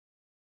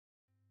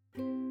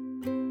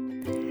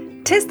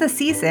'Tis the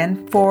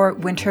season for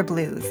winter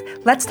blues.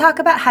 Let's talk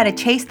about how to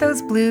chase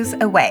those blues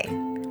away.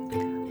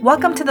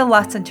 Welcome to the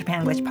Lost in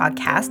Japan English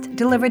podcast,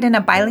 delivered in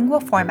a bilingual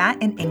format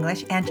in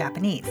English and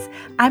Japanese.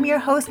 I'm your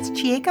host,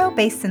 Chieko,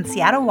 based in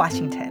Seattle,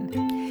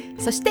 Washington.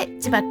 そして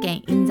千葉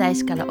県印西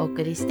市からお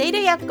送りしてい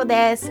るやっこ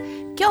です。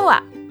今日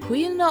は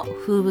冬の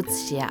風物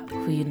詩や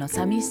冬の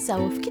寂しさ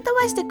を吹き飛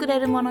ばしてくれ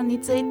るものに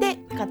ついて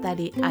語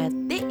り合っ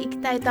ていき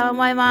たいと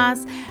思いま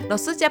す。ロ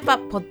スジャパ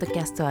ポッドキ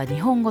ャストは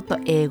日本語と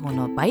英語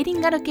のバイリ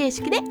ンガル形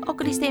式でお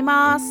送りしてい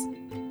ます。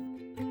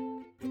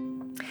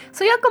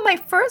So, Yako, my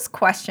first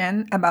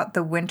question about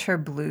the winter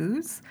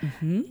blues.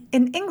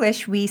 In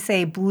English, we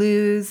say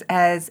blues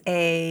as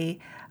a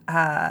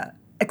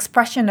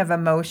expression of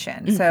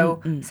emotion.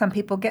 So some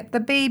people get the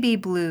baby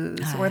blues,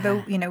 or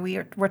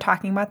we're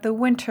talking about the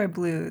winter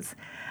blues.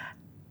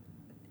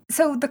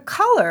 So the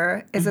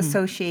color is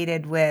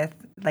associated with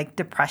like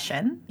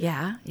depression.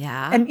 Yeah.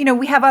 And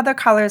we have other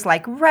colors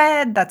like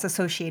red that's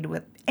associated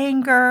with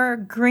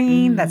anger,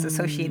 green that's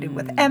associated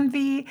with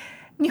envy.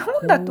 日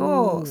本だ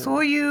とそ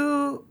うい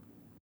う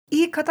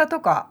言い方と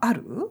かあ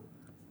る？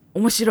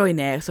面白い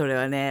ね、それ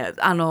はね。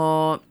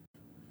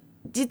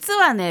実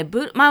はね、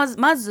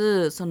ま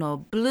ずそ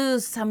のブルー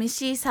ス、寂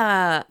し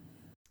さ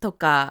と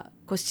か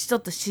ちょ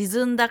っと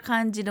沈んだ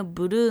感じの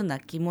ブルーな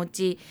気持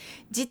ち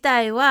自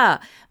体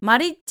はマ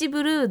リッジ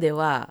ブルーで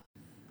は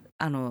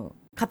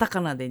カタ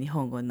カナで日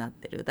本語になっ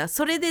てる。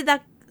それで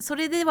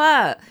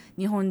は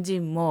日本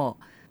人も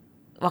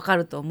わか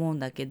ると思うん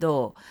だけ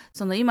ど、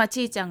その今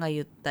ちーちゃんが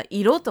言った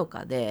色と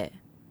かで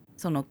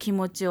その気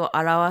持ちを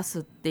表す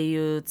って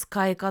いう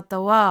使い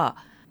方は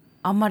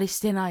あんまりし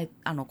てない、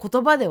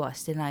言葉では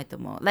してないと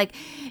思う。Like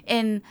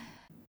in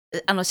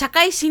社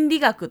会心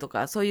理学と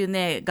かそういう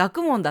ね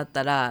学問だっ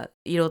たら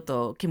色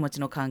と気持ち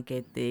の関係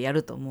ってや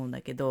ると思うん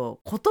だけど、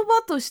言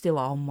葉として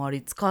はあんま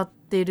り使っ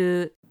て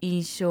る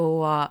印象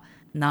は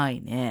な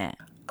いね。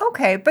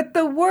Okay, but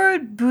the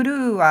word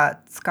blue は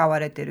使わ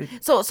れてる。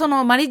そう、そ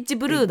のマリッジ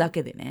ブルーだ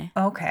けでね。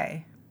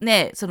Okay.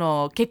 ね、そ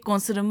の結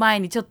婚する前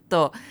にちょっ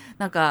と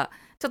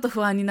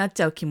不安になっ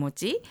ちゃう気持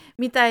ち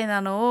みたい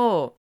なの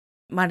を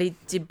マリッ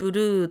ジブ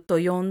ルーと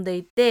呼んで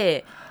い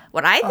て、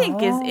What I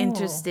think is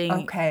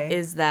interesting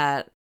is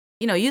that,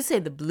 you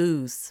say the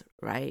blues,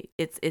 right?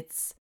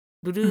 It's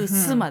ブルー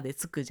スまで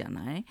つくじゃ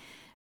ない？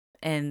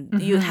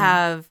 And you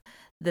have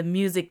the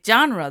music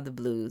genre, the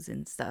blues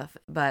and stuff.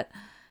 But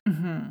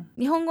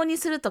日本語に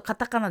するとカ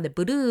タカナで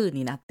ブルー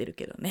になってる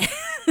けどね。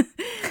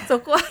そ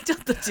こはちょっ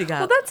と違う。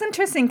Well, that's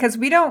interesting because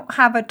we don't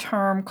have a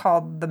term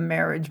called the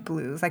marriage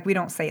blues. Like we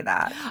don't say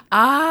that.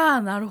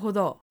 なるほ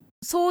ど。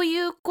そうい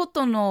うこ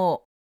と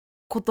の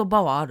言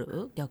葉はあ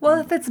る？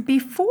 Well, if it's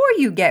before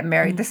you get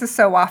married, this is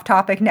so off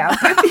topic now,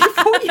 but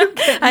before you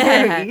get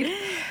married,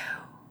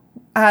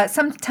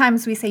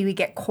 sometimes we say we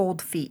get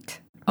cold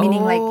feet,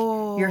 meaning like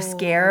you're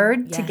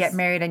scared to get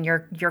married and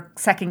you're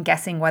second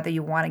guessing whether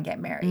you want to get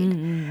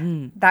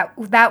married.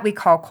 That we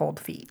call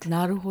cold feet.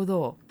 なるほ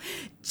ど。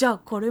じゃあ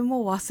これ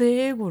も和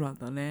製英語なん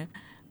だね。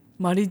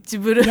マリッジ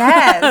ブルー。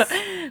Yes.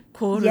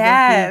 コールドフ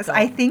ィート。Yes,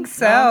 I think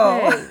so.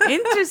 Okay.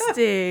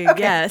 Interesting.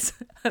 Yes.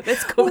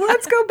 Let's go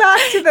back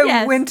to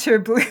the winter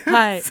blues.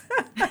 はい。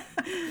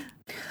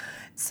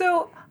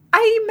So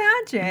I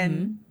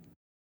imagine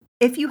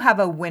if you have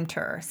a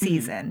winter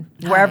season,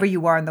 wherever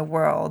you are in the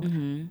world,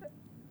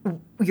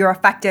 you're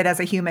affected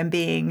as a human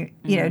being,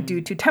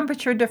 due to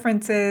temperature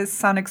differences,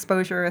 sun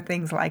exposure,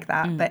 things like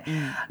that. But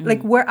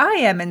like where I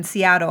am in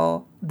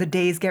Seattle, the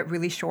days get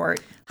really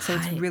short. So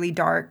it's really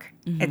dark.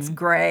 It's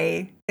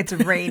gray. It's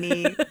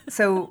rainy.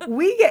 So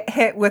we get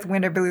hit with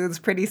winter blues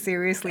pretty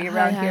seriously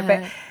around here.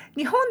 But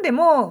日本で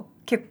も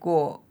結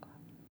構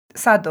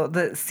SAD,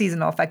 the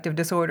seasonal affective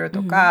disorder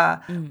と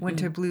か、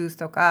winter blues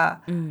と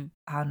か、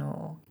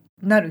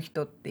なる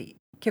人って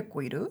結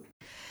構いる？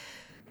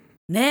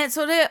ね、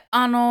それ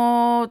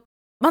ま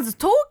ず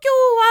東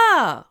京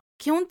は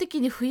基本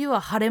的に冬は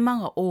晴れ間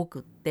が多く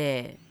っ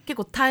て結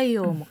構太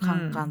陽もカ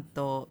ンカン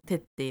と照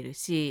っている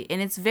し、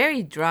and it's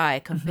very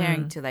dry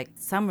comparing to like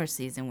summer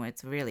season where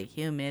it's really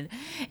humid,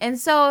 and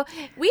so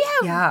we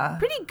have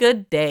pretty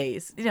good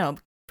days,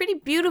 pretty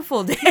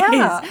beautiful days,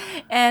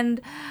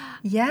 and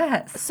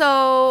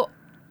so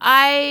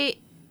I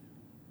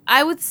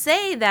would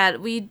say that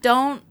we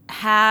don't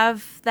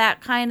have that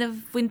kind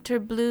of winter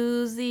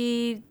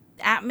bluesy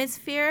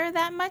atmosphere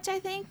that much,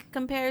 I think,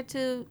 compared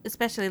to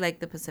especially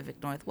like the Pacific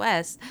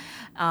Northwest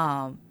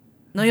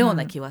のよう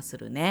な気はす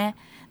るね。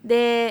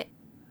で、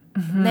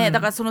ね、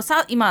だからその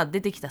今出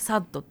てきた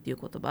SAD っていう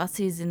言葉、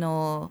シーズ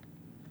ナ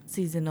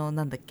ル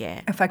なんだっ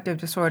け？ Affective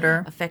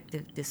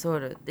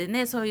disorder で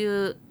ね、そうい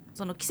う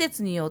その季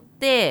節によっ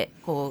て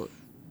こ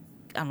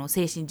う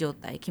精神状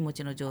態、気持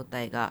ちの状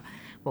態が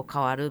こう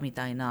変わるみ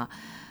たいな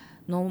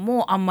の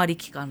もあんまり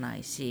聞かな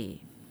い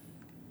し。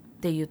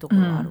っていうとこ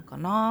ろあるか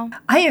な。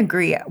I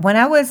agree. When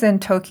I was in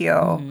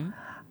Tokyo,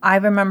 I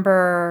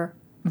remember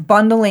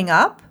bundling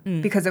up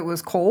because it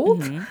was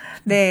cold.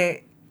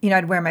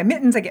 I'd wear my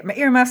mittens, I'd get my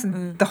earmuffs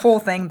and the whole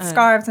thing, the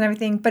scarves and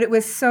everything. But it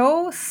was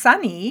so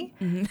sunny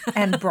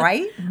and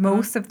bright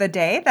most of the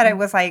day that I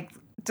was like,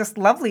 just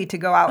lovely to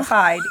go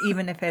outside,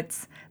 even if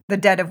it's the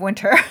dead of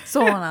winter.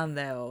 そうなん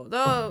だよ。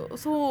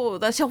そう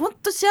だし、ほん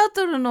とシア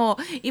トルの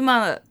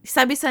今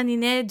久々に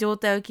ね状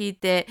態を聞い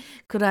て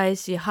暗い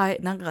し、はい、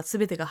なんか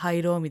全てが灰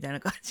色みたいな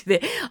感じ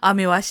で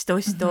雨はしと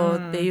しと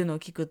っていうのを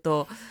聞く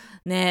と、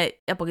ね、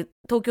やっぱ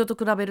東京と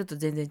比べると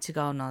全然違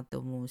うなって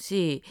思う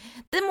し、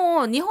で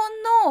も日本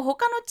の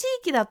他の地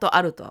域だと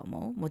あるとは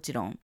思う。もち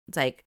ろん。It's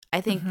like,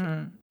 I think,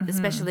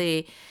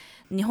 especially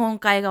日本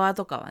海側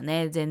とかは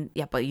ね、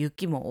やっぱ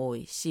雪も多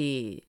い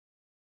し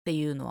って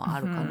いうのはあ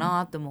るか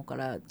なって思うか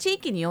ら、地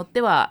域によっ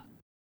ては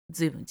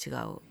随分違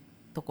う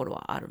ところ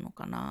はあるの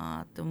か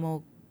なって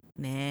思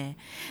うね。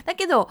だ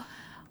けど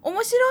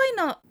面白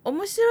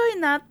い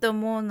なって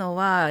思うの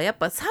は、やっ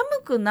ぱ寒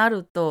くな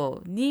る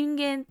と人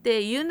間っ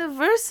てユニバ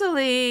ーサ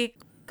リーち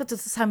ょっと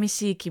寂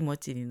しい気持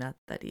ちになっ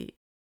たりっ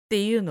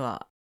ていうの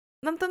は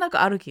なんとな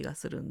くある気が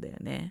するんだよ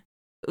ね。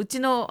う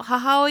ちの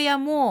母親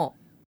も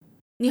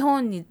日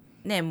本に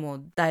ねも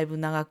うだいぶ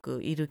長く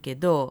いるけ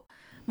ど、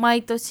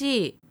毎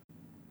年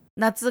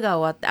夏が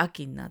終わって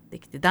秋になって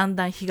きてだん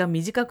だん日が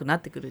短くな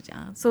ってくるじ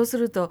ゃん。そうす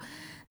ると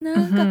な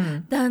んか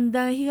だん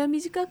だん日が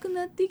短く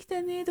なってき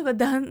たねとか、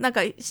だんだん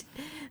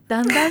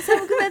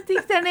寒くなって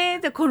きたね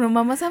ってこの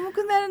まま寒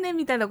くなるね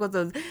みたいなこ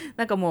とを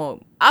なんかも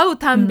う会う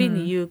たんび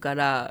に言うか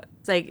ら、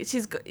It's like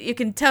you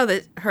can tell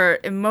that her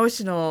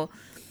emotional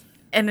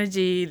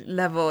energy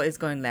level is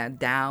going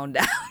down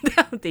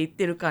って言っ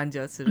てる感じ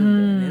はする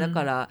んだよね。だ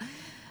から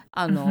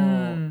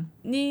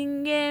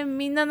人間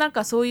みんななん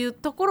かそういう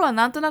ところは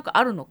なんとなく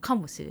あるのか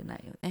もしれな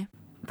いよね。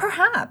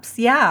Perhaps,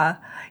 yeah.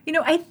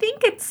 I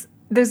think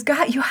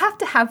you have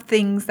to have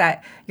things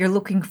that you're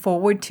looking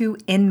forward to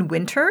in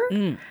winter.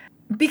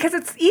 Because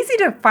it's easy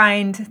to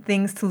find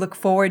things to look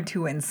forward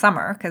to in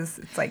summer because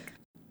it's like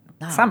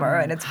summer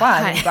and it's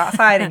fun and you go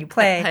outside and you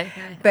play.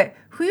 But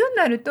冬に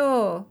なる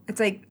と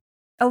it's like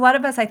a lot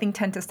of us I think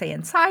tend to stay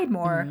inside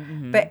more.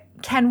 But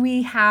how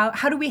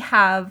do we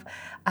have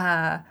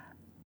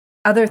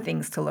other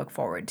things to look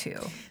forward to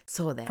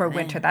そうだよね for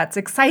winter that's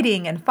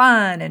exciting and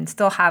fun and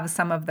still have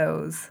some of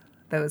those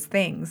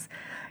things.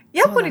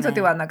 ヤッコにとっ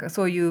てはなんか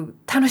そういう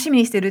楽しみ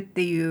にしてるっ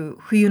ていう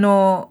冬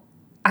の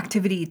アクテ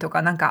ィビティと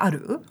かなんかあ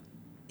る？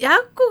ヤッ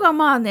コが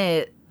まあ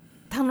ね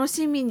楽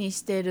しみに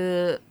して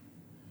る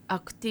ア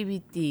クティ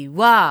ビティ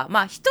は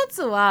まあ一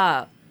つ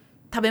は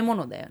食べ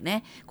物だよ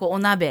ね。こうお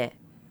鍋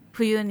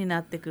冬に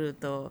なってくる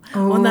と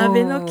お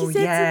鍋の季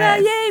節だ、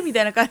イエーイみ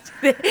たいな感じ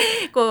で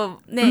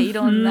こうねい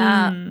ろん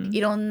な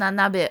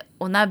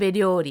お鍋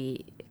料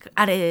理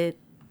あれ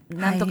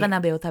なんとか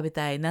鍋を食べ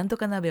たい、なんと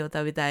か鍋を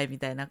食べたいみ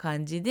たいな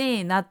感じ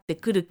になって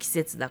くる季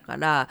節だか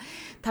ら、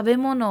食べ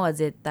物は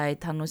絶対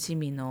楽し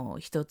みの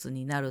一つ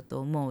になる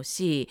と思う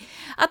し、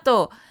あ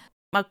と、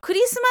クリ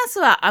スマス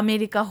はアメ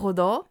リカほ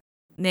ど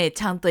ね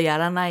ちゃんとや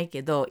らない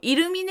けど、イ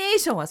ルミネー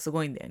ションはす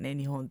ごいんだよね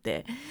日本っ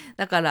て。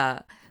だか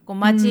らこう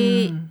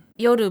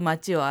夜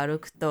街を歩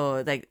く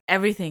と like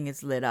everything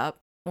is lit up.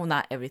 Well,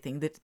 not everything.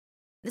 で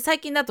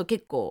最近だと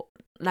結構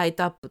ライ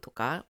トアップと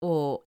か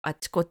をあっ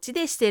ちこっち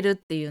でしてるっ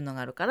ていうのが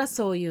あるから、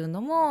そういう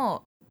の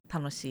も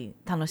楽し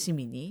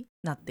みに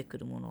なってく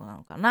るものな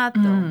のかなって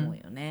思う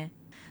よね。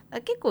だか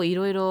ら結構い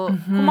ろいろ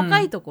細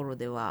かいところ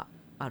では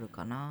ある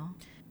かな。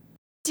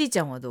ちーち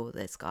ゃんはどう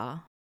です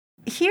か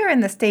？Here in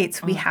the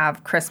States, we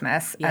have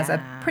Christmas as a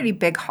pretty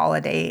big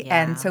holiday.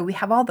 And so we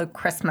have all the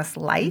Christmas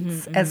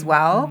lights as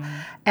well.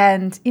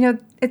 And,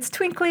 it's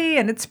twinkly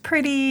and it's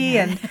pretty.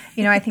 And,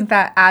 I think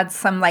that adds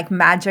some like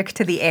magic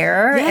to the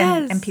air.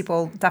 And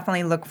people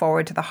definitely look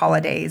forward to the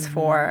holidays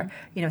for,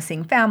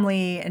 seeing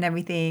family and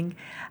everything.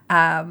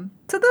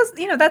 So those,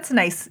 that's a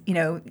nice,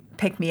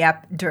 pick me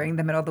up during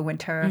the middle of the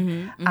winter.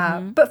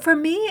 But for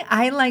me,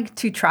 I like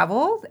to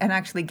travel and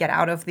actually get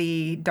out of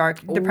the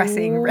dark,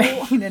 depressing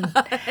rain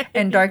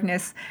and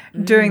darkness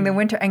during the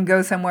winter and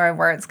go somewhere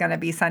where it's going to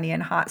be sunny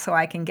and hot so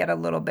I can get a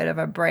little bit of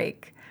a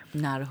break.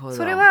 なるほど。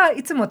それは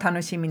いつも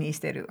楽しみにし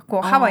てる。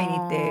こうハワイに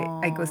行って、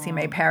I go see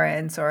my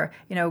parents or,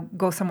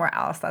 go somewhere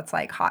else that's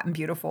like hot and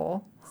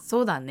beautiful.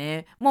 そうだ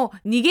ね。も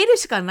う逃げる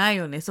しかない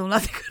よね。そうな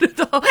ってくる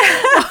と天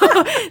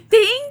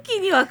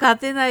気には勝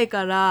てない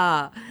か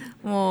ら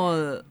も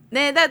う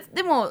ね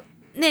でも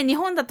ね日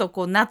本だと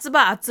こう夏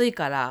場暑い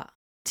から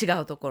違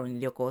うところに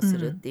旅行す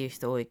るっていう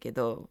人多いけ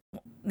ど、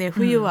ね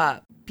冬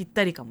はぴっ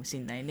たりかもし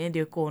れないね、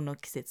旅行の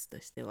季節と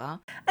して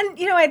は。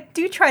And I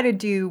do try to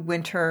do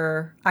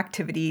winter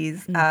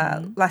activities.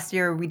 Last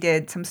year we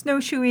did some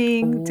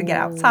snowshoeing to get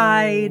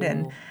outside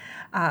and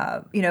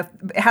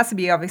it has to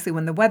be obviously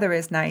when the weather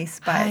is nice,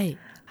 but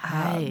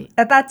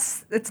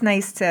it's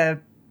nice to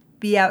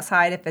be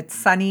outside. If it's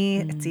sunny,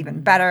 it's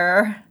even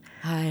better.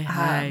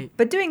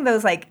 But doing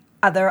those like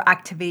other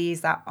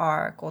activities that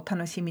are こう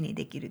楽しみに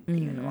できるって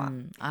いうのは、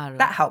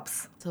that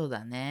helps. そう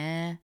だ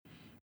ね。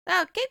だか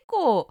ら結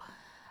構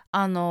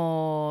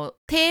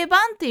定番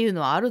っていう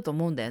のはあると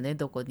思うんだよね、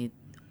どこに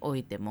お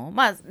いても。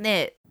まあ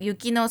ね、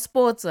雪のス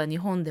ポーツは日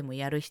本でも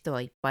やる人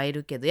はいっぱいい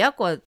るけど、ヤ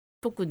コは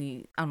特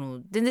に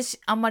全然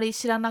あんまり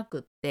知らなく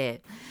っ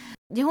て、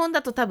日本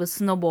だと多分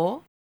スノ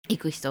ボ行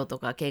く人と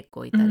か結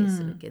構いたり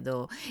するけ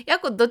ど、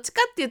どっち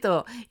かっていう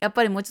とやっ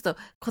ぱりもうちょっと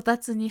こた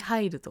つに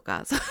入ると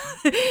か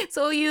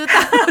そういう楽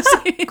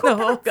しみの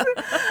方がい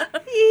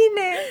いい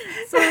ね。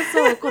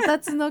そうこた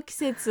つの季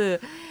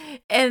節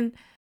and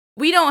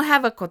we don't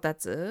have a こた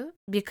つ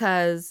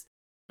because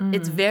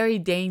it's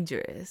very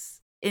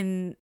dangerous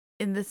in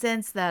the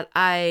sense that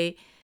I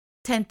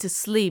tend to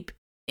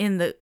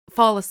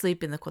fall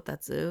asleep in the こた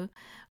つ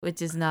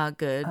which is not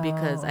good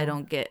because I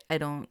don't get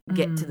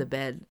to the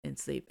bed and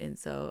sleep and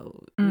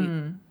so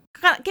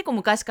結構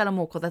昔から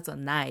もうこたつは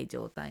ない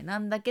状態な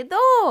んだけど、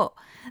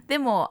で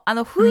も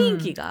雰囲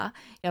気が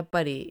やっ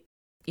ぱり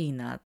いい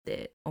なっ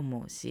て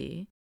思う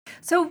し。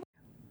So,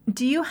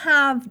 do you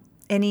have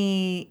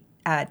any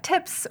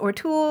tips or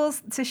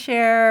tools to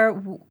share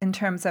in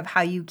terms of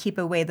how you keep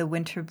away the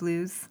winter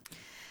blues?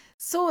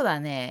 そうだ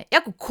ね。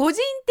個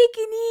人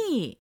的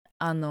に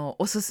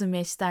おすす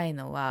めしたい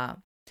のは、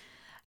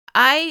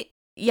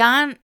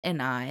Jan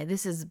and I,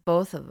 this is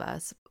both of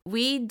us,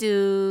 we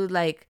do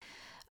like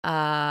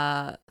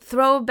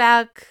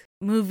throwback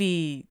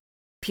movie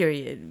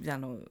period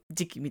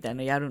時期みたいな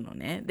のやるの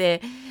ね。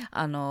で、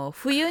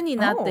冬に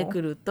なって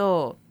くる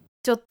と、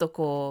ちょっと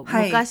こう、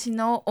昔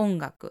の音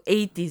楽、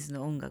80s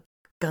の音楽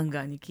ガン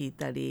ガンに聴い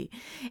たり、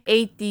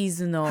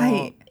80s の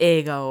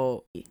映画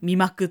を見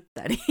まくっ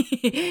たり、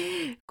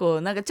こ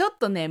うなんかちょっ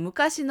とね、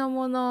昔の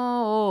も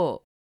の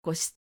をこう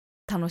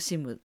楽し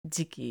む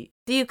時期っ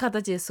ていう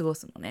形で過ご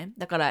すのね。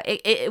だから、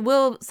it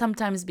will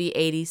sometimes be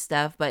 80s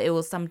stuff, but it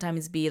will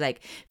sometimes be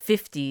like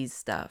 50s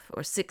stuff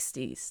or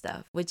 60s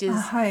stuff, which is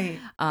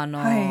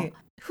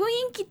雰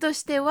囲気と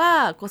して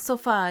はこうソ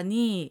ファー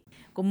に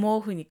こう毛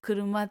布にく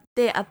るまっ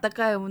てあった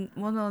かいも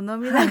のを飲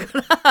みなが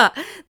らっ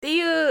て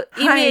いう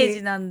イメー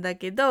ジなんだ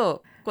け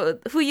ど、こう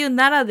冬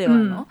ならでは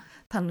の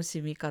楽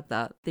しみ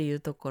方っていう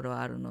ところ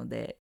はあるの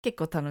で、結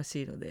構楽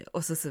しいので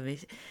おすすめ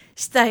し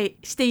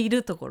てい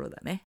るところだ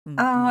ね。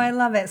Oh, I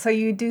love it. So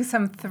you do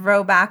some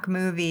throwback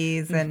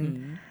movies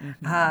and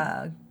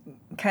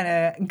kind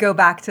of go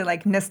back to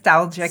like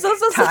nostalgic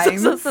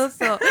times.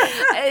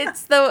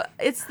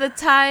 It's the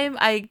time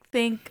I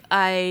think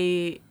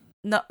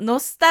ノ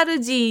スタル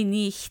ジー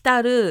に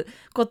浸る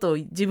ことを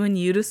自分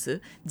に許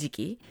す時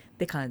期っ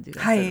て感じ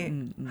がする。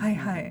はい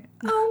はい。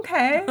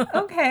Okay.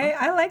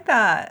 I like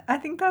that. I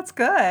think that's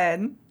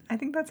good. I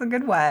think that's a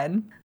good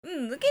one.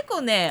 結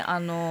構ね、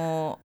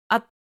温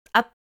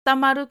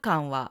まる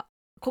感は、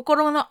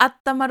心の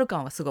温まる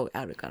感はすごい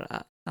あるか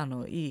ら、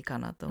いいか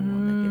なと思う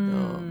ん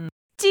だけど。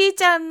ちー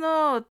ちゃん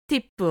のティ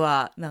ップ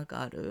はなん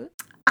かある？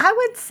 I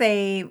would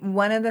say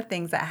one of the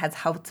things that has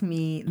helped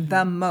me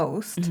the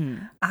most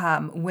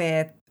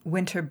with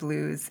winter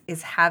blues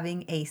is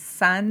having a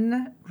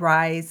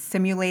sunrise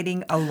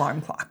simulating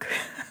alarm clock.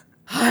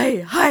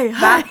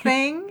 That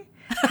thing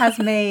has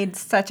made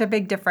such a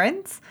big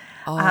difference.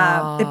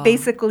 It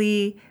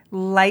basically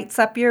lights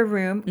up your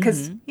room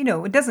because, you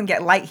know, it doesn't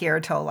get light here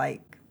till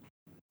like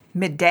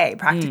midday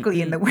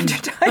practically in the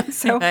wintertime.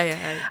 So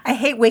I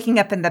hate waking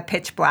up in the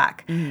pitch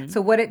black.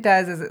 So what it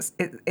does is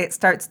it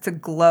starts to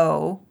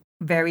glow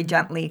very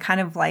gently, kind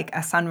of like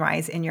a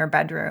sunrise in your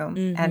bedroom,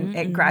 and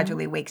it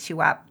gradually wakes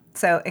you up.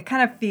 So it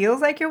kind of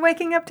feels like you're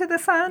waking up to the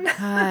sun.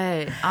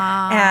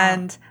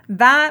 And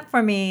that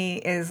for me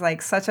is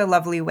like such a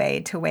lovely way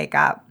to wake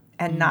up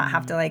and not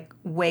have to like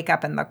wake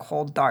up in the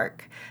cold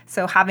dark.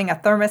 So having a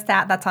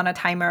thermostat that's on a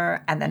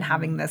timer and then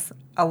having this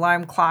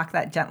alarm clock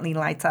that gently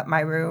lights up my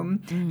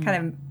room kind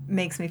of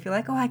makes me feel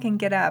like, oh, I can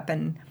get up.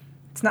 And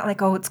it's not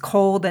like, oh, it's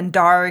cold and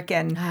dark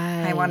and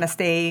I want to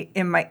stay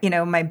in my,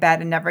 my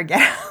bed and never get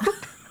out.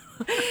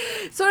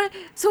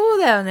 そう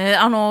だよね。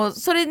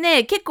それ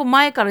ね、結構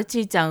前から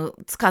ちーちゃん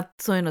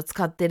そういうの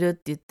使ってるっ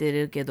て言って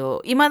るけ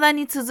ど、未だ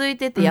に続い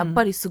ててやっ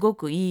ぱりすご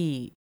く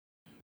い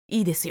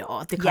いです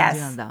よって感じ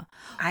なんだ。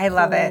Yes, I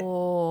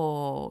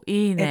love it.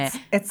 いいね。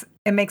It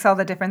makes all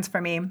the difference for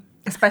me,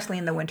 especially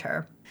in the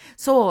winter.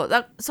 そ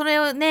れ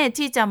をね、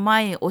ちーちゃん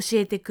前に教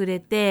えてくれ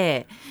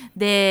て、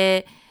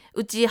で、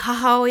うち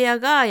母親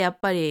がやっ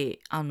ぱり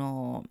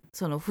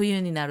その冬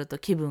になると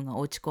気分が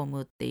落ち込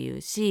むってい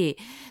うし、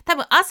多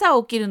分朝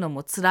起きるの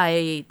も辛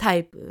いタ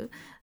イプ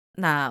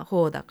な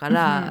方だか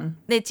ら、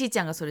でちーち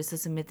ゃんがそれ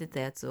勧めてた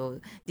やつを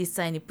実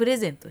際にプレ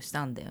ゼントし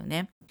たんだよ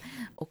ね、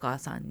お母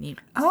さんに。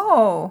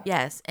Oh.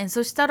 Yes. And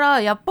そしたら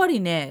やっぱ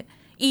りね、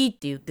いいっ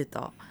て言って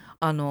た。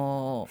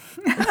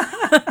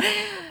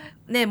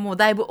ね、もう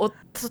だいぶ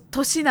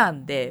年な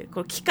んで、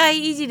こう機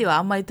械いじりは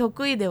あんまり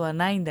得意では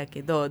ないんだ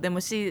けど、でも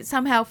she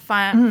somehow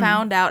found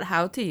out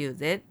how to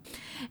use it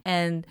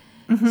and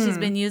she's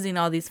been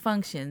using all these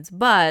functions,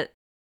 but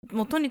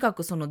もうとにか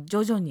くその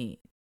徐々に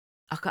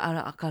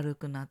明る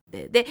くなっ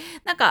て、で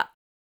なんか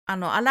ア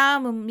ラー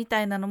ムみ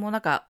たいなのもな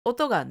んか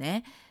音が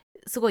ね、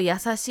すごい優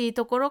しい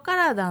ところか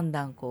らだん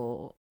だん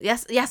こう優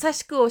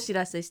しくお知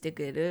らせして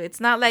くれる。It's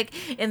not like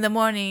in the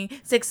morning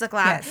 6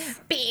 o'clock、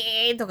ピ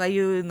ーとかい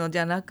うのじ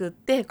ゃなくっ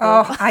て。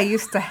Oh, I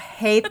used to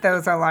hate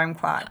those alarm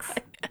clocks.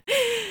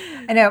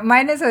 I know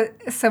mine is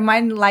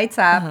mine lights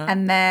up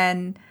and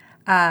then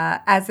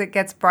as it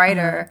gets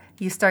brighter,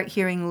 you start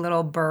hearing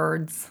little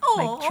birds,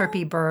 like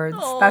chirpy birds.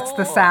 That's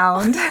the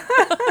sound.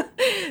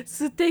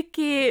 素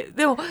敵。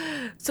でも、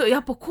そう、や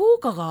っぱ効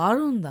果があ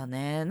るんだ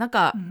ね。なん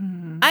か、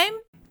I'm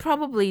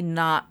probably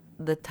not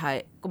the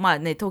type まあ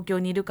ね東京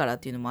にいるからっ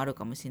ていうのもある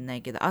かもしれな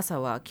いけど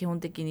朝は基本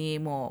的に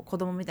もう子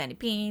供みたいに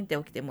ピーンって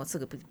起きてもうす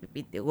ぐピピ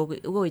ピって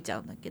動いちゃ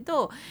うんだけ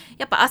ど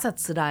やっぱ朝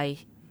辛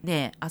い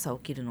ね朝起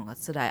きるのが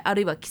辛いあ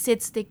るいは季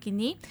節的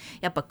に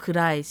やっぱ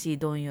暗いし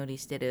どんより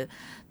してる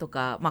と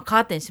かまあ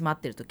カーテン閉まっ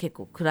てると結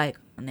構暗いか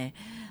らね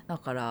だ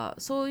から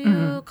そうい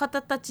う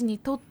方たちに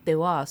とって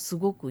はす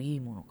ごくいい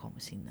ものかも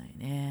しれない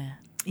ね。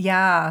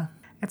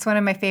Yeah.It's one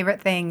of my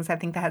favorite things. I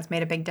think that has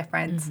made a big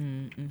difference.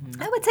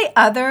 I would say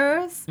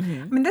others.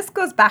 I mean, this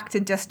goes back to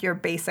just your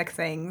basic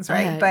things,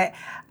 right? But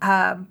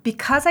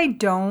because I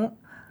don't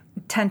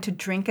tend to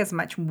drink as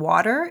much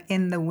water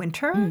in the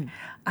winter,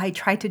 I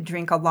try to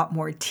drink a lot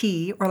more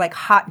tea or like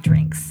hot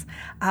drinks.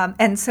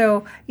 And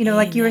so, you know,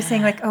 like you were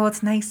saying, like, oh,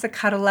 it's nice to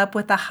cuddle up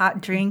with a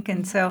hot drink.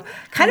 And so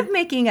kind of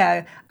making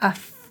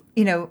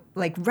you know,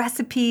 like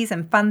recipes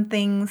and fun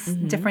things,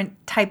 different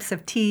types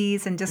of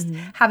teas, and just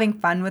having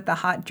fun with the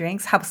hot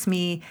drinks helps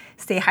me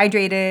stay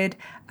hydrated,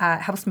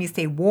 helps me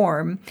stay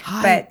warm.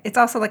 But it's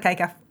also like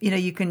you know,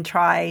 you can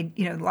try,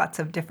 you know, lots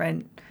of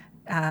different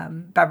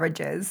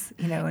beverages,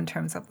 you know, in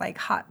terms of like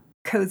hot,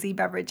 cozy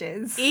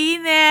beverages. いい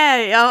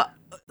ね。いや、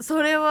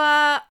それ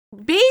は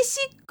ベーシ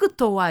ック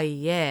とは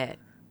いえ、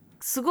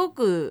すご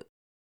く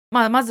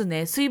まず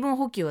ね水分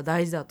補給は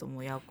大事だと思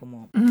うやっこ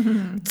も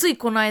つい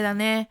この間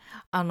ね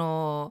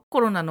コ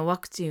ロナのワ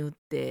クチン打っ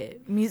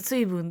て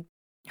水分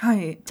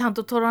ちゃん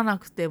と取らな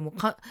くても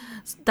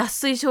脱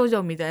水症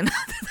状みたいになっ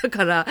てた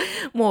から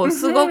もう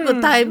すごく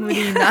タイム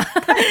リーな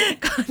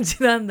感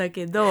じなんだ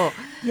けど、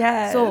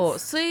そう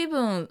水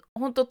分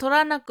ほんと取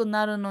らなく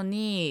なるの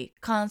に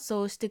乾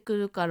燥してく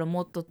るから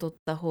もっと取っ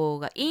た方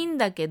がいいん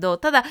だけど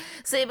ただ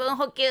水分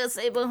補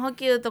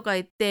給とか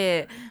言っ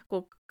て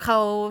こう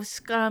顔を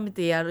しからめ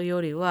てやるよ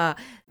りは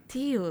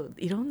い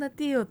ろんな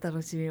ティーを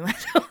楽しみま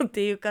しょうっ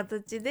ていう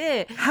形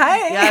で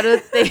や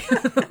るっていう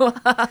の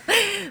は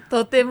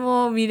とて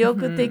も魅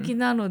力的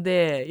なの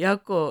でや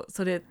っこ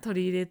それ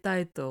取り入れた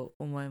いと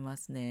思いま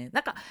すね。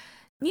なんか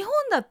日本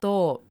だ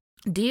と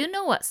Do you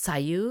know what 白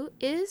湯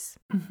is?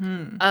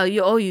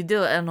 You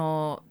do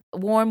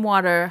warm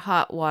water,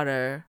 hot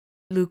water,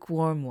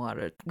 lukewarm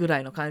water ぐら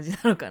いの感じな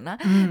のかな、っ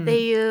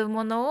ていう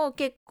ものを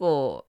結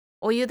構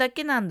お湯だ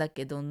けなんだ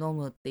けど飲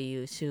むって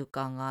いう習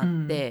慣があ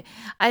って、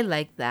I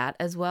like that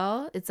as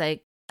well. It's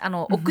like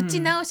お口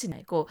直しな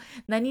いこ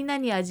う何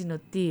々味の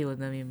ティー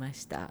を飲みま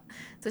した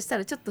そした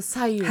らちょっと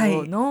白湯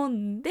を飲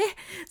んで、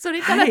それ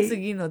から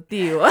次のテ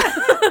ィーを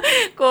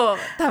こう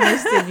試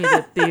してみる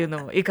っていう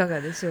のもいか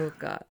がでしょう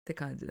かって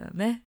感じだ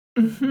ね。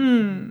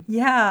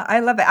Yeah,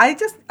 I love it. I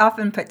just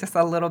often put just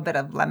a little bit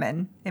of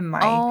lemon in my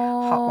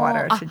hot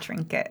water to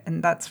drink it,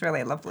 and that's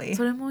really lovely.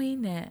 それもいい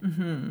ね。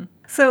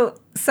So,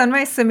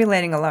 sunrise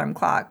simulating alarm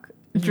clock.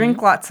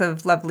 Drink lots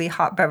of lovely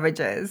hot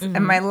beverages.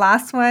 And my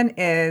last one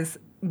is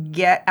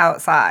get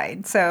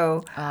outside.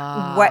 So,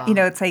 what, you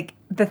know, it's like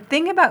the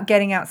thing about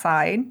getting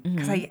outside,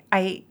 because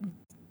I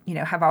you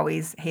know, have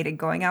always hated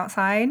going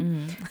outside,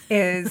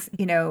 is,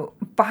 you know,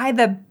 buy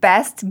the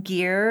best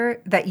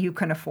gear that you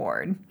can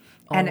afford.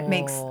 And it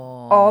makes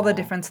all the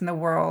difference in the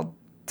world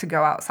to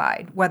go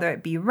outside, whether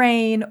it be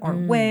rain or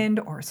wind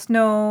or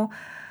snow.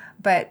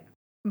 But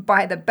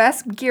buy the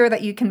best gear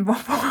that you can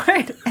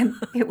afford, and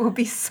it will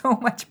be so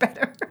much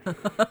better.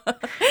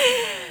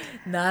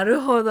 な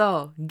るほ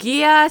ど。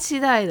ギア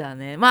次第だ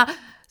ね。まあ、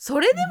そ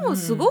れでも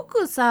すご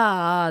く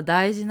さ、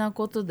大事な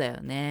ことだ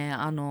よね。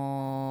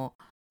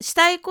し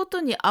たいこと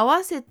に合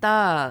わせ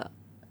た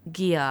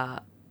ギ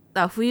ア。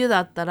冬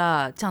だった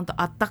らちゃんと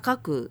あったか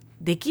く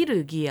でき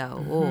るギア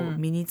を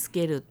身につ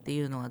けるって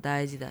いうのが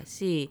大事だ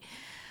し、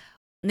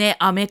ね、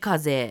雨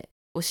風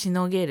をし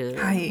のげる、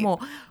も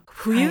う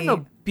冬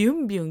のビュ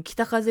ンビュン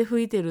北風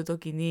吹いてる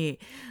時に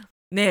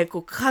ねこ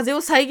う風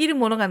を遮る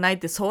ものがないっ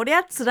てそり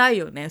ゃ辛い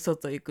よね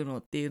外行くの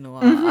っていうの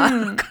はあ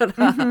るから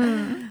だ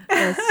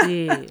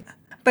し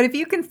But if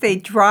you can stay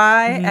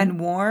dry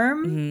and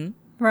warm,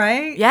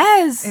 right?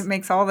 Yes! It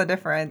makes all the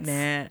difference.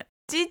 ね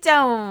ちーち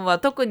ゃんは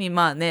特に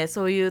まあね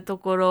そういうと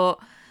ころ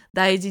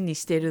大事に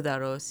してるだ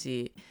ろう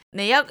し、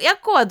ね、やっ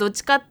こはどっ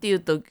ちかっていう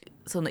と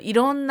そのい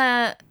ろん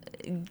な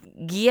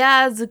ギ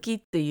ア好きっ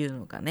ていう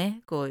のか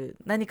ねこういう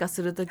何か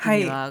するとき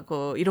には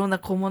こういろんな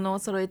小物を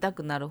揃えた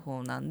くなる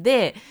方なん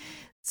で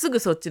すぐ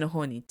そっちの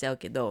方に行っちゃう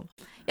けど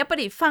やっぱ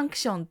りファンク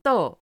ション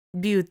と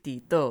ビューティー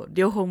と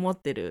両方持っ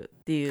てる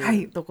って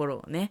いうとこ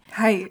ろをね、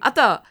あ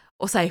とは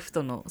お財布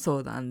との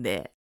相談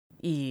で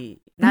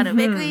なる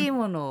べくいい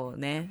ものを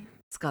ね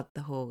使っ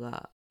た方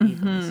がいい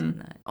かもしれ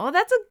ない。Oh,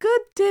 that's a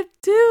good tip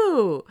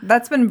too.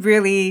 That's been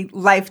really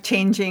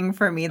life-changing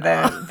for me,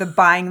 the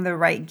buying the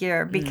right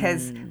gear,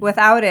 because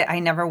without it,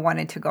 I never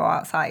wanted to go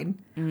outside.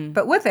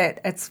 But with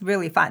it, it's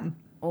really fun.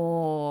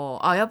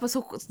 やっぱ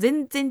そこ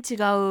全然違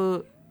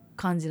う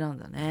感じなん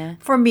だね。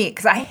For me,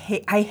 because I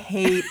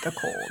hate the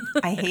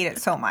cold. I hate it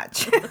so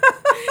much.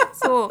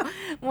 そ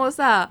うもう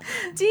さ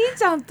じい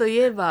ちゃんとい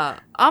え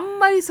ばあん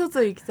まり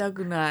外行きた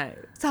くない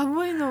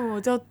寒いの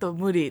もちょっと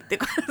無理って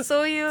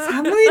そういう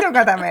寒いの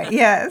がダメ。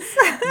Yes.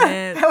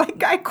 ね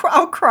Like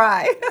I'll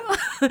cry.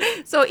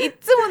 そうい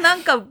つもな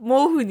んか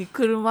毛布に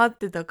くるまっ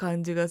てた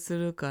感じがす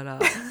るから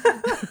で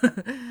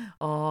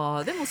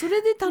もそ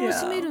れで楽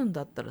しめるん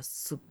だったら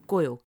すっ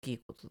ごい大きい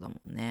ことだも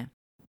んね。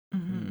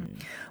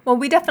Well,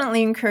 we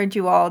definitely encourage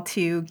you all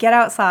to get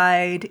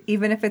outside,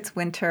 even if it's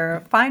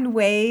winter. Find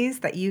ways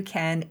that you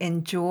can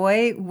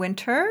enjoy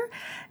winter.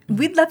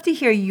 We'd love to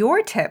hear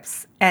your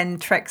tips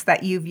and tricks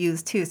that you've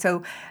used too.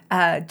 So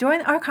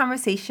join our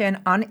conversation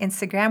on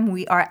Instagram.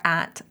 We are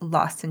at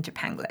Lost in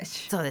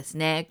Japanglish. そうです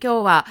ね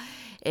今日は、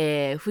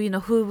冬の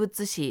風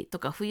物詩と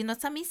か冬の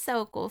寂しさ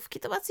をこう吹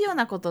き飛ばすよう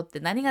なことって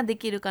何がで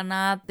きるか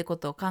なってこ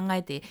とを考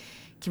えて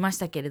きまし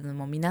たけれど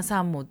も皆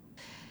さんも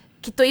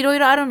きっといろい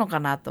ろあるのか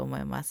なと思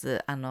いま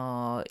す。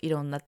い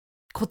ろんな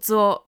コツ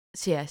を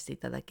シェアしてい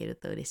ただける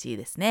と嬉しい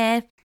です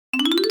ね。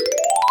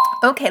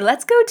Okay,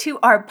 let's go to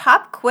our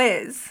pop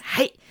quiz.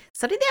 はい、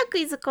それではク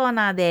イズコー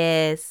ナー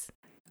です。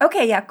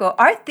Okay, Yako,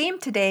 our theme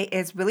today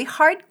is really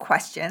hard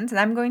questions, and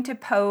I'm going to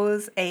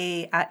pose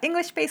a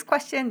English-based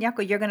question.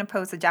 Yako, you're going to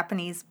pose a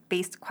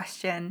Japanese-based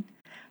question.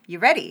 You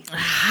ready?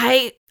 は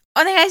い、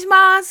お願いし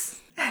ま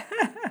す。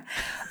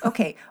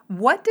Okay,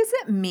 what does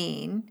it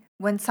mean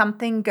when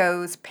something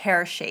goes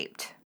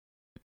pear-shaped?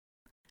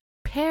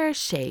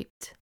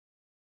 Pear-shaped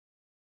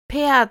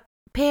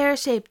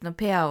pear-shaped の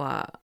ペア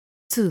は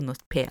2の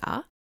ペ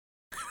ア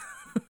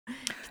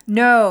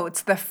No,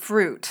 it's the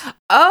fruit.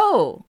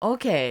 Oh,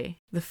 okay.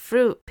 The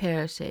fruit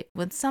pear-shaped.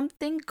 When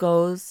something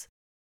goes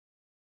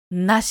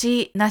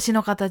梨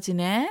の形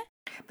ね。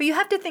But you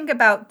have to think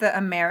about the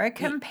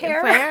American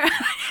pear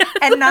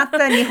and not the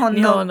Nihon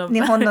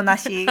no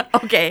nashi.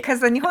 Okay. Because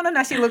the Nihon no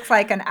nashi looks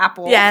like an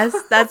apple. Yes,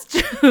 that's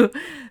true.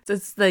 So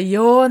it's the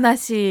洋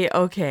梨.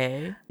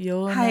 Okay.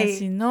 洋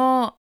梨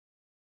の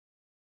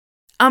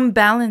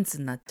unbalance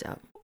になっちゃう。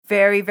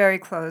Very, very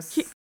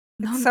close.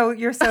 So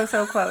you're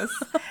so close.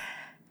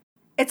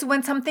 It's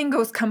when something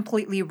goes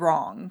completely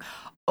wrong.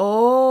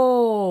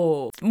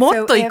 も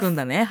っといくん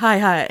だね。は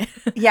いはい。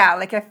Yeah,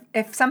 like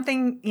if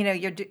something,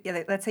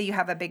 let's say you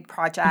have a big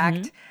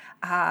project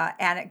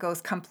and it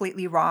goes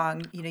completely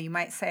wrong, you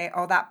might say,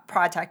 oh, that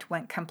project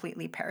went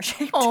completely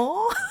pear-shaped.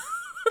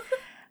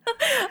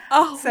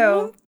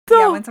 So,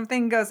 yeah, when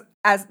something goes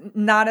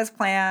not as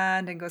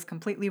planned and goes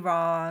completely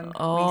wrong, we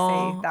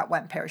say that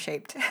went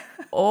pear-shaped.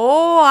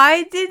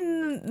 I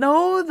didn't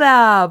know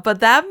that, but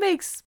that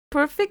makes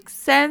perfect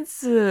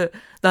sense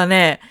だ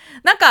ね。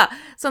なんか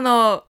そ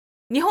の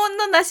日本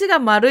の梨が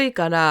丸い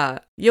か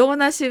ら洋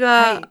梨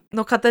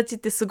の形っ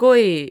てすご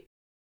い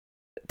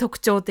特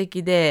徴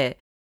的で、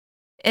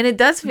and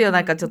it does feel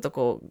なんかちょっと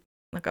こう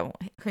なんかも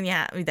うふに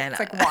ゃみたいなIt's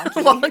like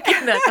wonky. ワンキ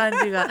ーな感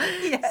じが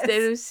して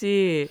る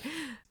し、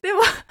で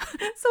も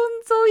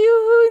そういう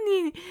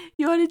風に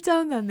言われちゃ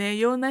うんだね。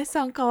洋梨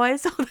さんかわい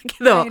そうだ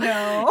けど、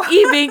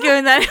いい勉強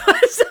になりま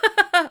し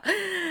た。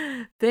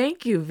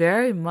Thank you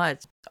very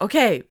much.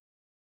 Okay.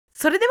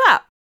 それで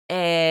は、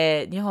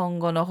日本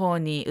語の方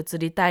に移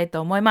りたい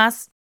と思いま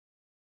す。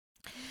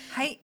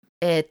はい。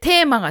テ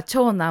ーマが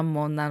超難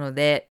問なの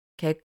で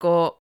結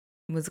構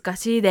難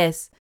しいで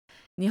す。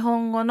日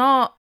本語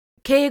の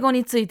敬語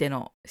について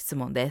の質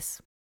問で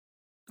す。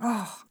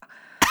Oh,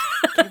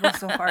 it was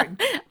so hard.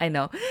 I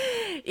know.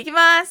 いき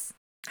ます。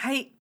は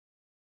い。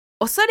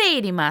恐れ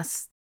入りま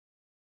す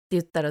って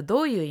言ったら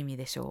どういう意味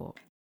でしょ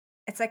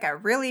う？ It's like a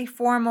really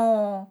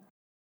formal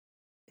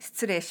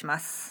失礼しま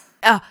す。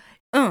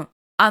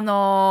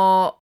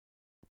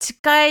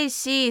近い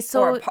し、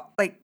そう。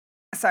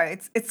Sorry,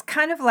 it's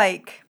kind of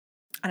like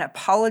an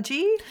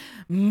apology.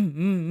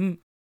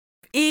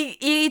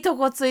 いいと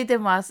こついて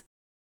ます。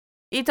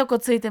いいとこ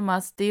ついて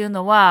ますっていう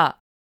のは、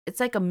it's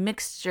like a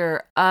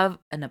mixture of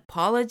an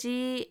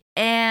apology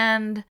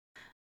and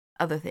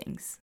other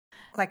things.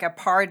 Like a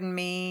pardon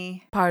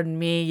me. Pardon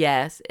me,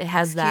 yes. It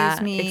has that.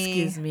 Excuse me.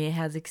 Excuse me. It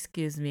has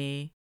excuse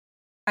me.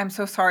 I'm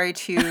so sorry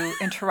to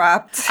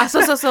interrupt.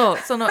 そう。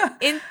その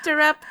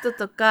interrupt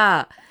と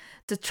か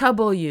to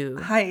trouble you.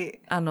 は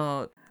い。あ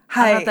な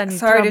たに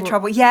sorry to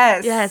trouble.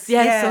 Yes.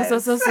 Yes.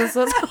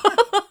 そう。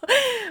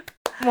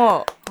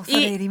もう恐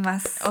れ入りま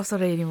す。恐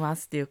れ入りま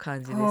すっていう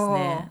感じです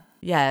ね。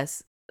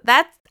Yes.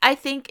 That I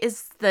think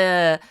is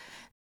the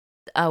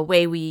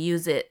way we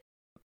use it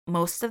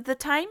most of the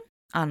time.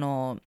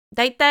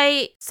 だいた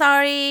い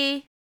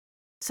sorry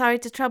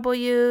to trouble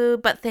you,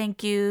 but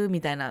thank you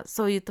みたいな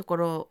そういうとこ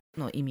ろ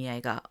の意味合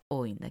いが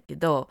多いんだけ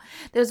ど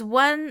There's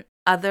one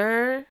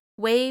other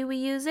way we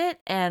use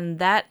it,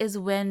 and that is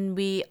when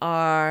we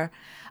are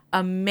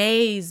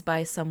amazed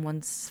by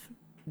someone's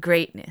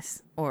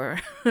greatness or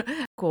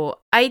こ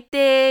う相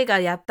手が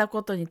やった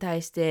ことに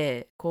対し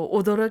てこう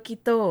驚き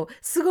と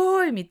す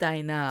ごいみた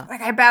いな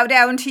Like I bow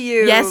down to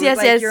you. Yes.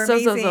 Like you're そう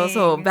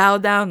amazing.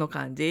 bow down の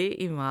感じ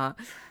今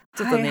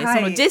ちょっとね、は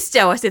いそのジェスチ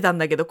ャーはしてたん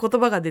だけど言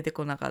葉が出て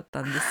こなかっ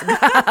たんですが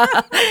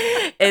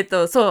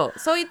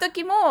そういう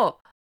時も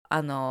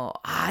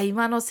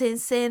今の先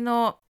生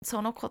の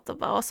その言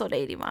葉恐れ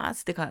入りま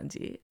すって感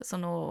じ。そ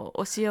の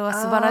教えは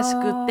素晴らし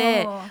く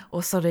て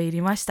恐れ入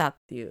りましたっ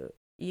ていう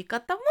言い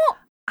方も、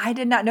I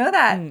did not know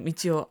that.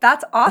 一応。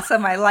That's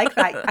awesome. I like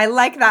that. I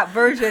like that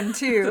version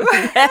too.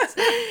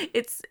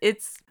 Yes,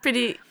 it's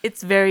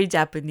very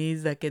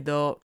Japanese だけ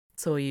ど、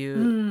そうい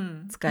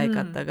う使い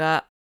方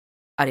が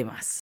あり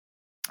ます。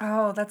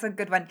Oh, that's a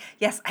good one.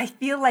 Yes, I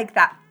feel like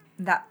that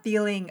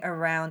feeling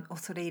around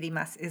恐れ入り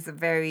ます is a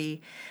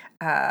very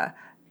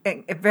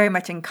it very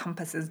much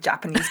encompasses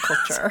Japanese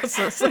culture.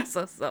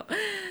 そ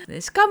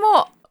う。しか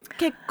も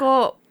結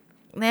構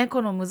ね、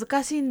この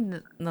難しい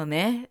の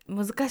ね、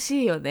難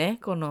しいよね、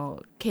こ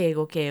の敬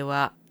語形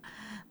は。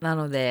な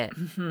ので、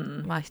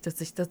まあ一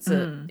つ一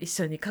つ一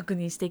緒に確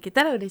認していけ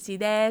たら嬉しい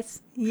で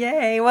す。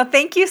Yay. Well,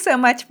 thank you so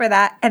much for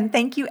that. And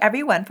thank you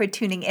everyone for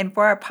tuning in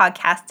for our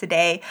podcast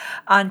today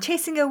on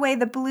Chasing Away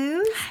the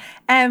Blues.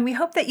 And we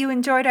hope that you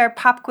enjoyed our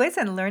pop quiz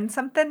and learned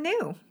something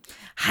new.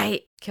 は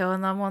い、今日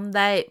の問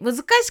題難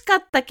しか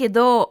ったけ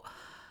ど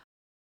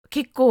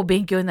結構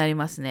勉強になり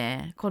ます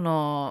ね。こ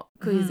の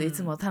クイズい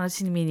つも楽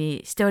しみ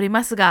にしており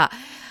ますが、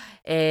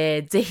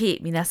ぜひ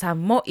皆さ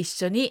んも一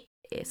緒に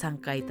参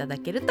加いただ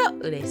けると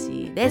嬉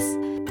しいです。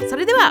そ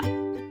れでは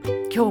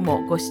今日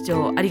もご視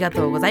聴ありが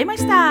とうございま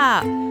し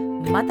た。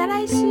また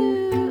来週。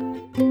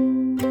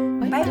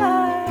バイ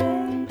バイ。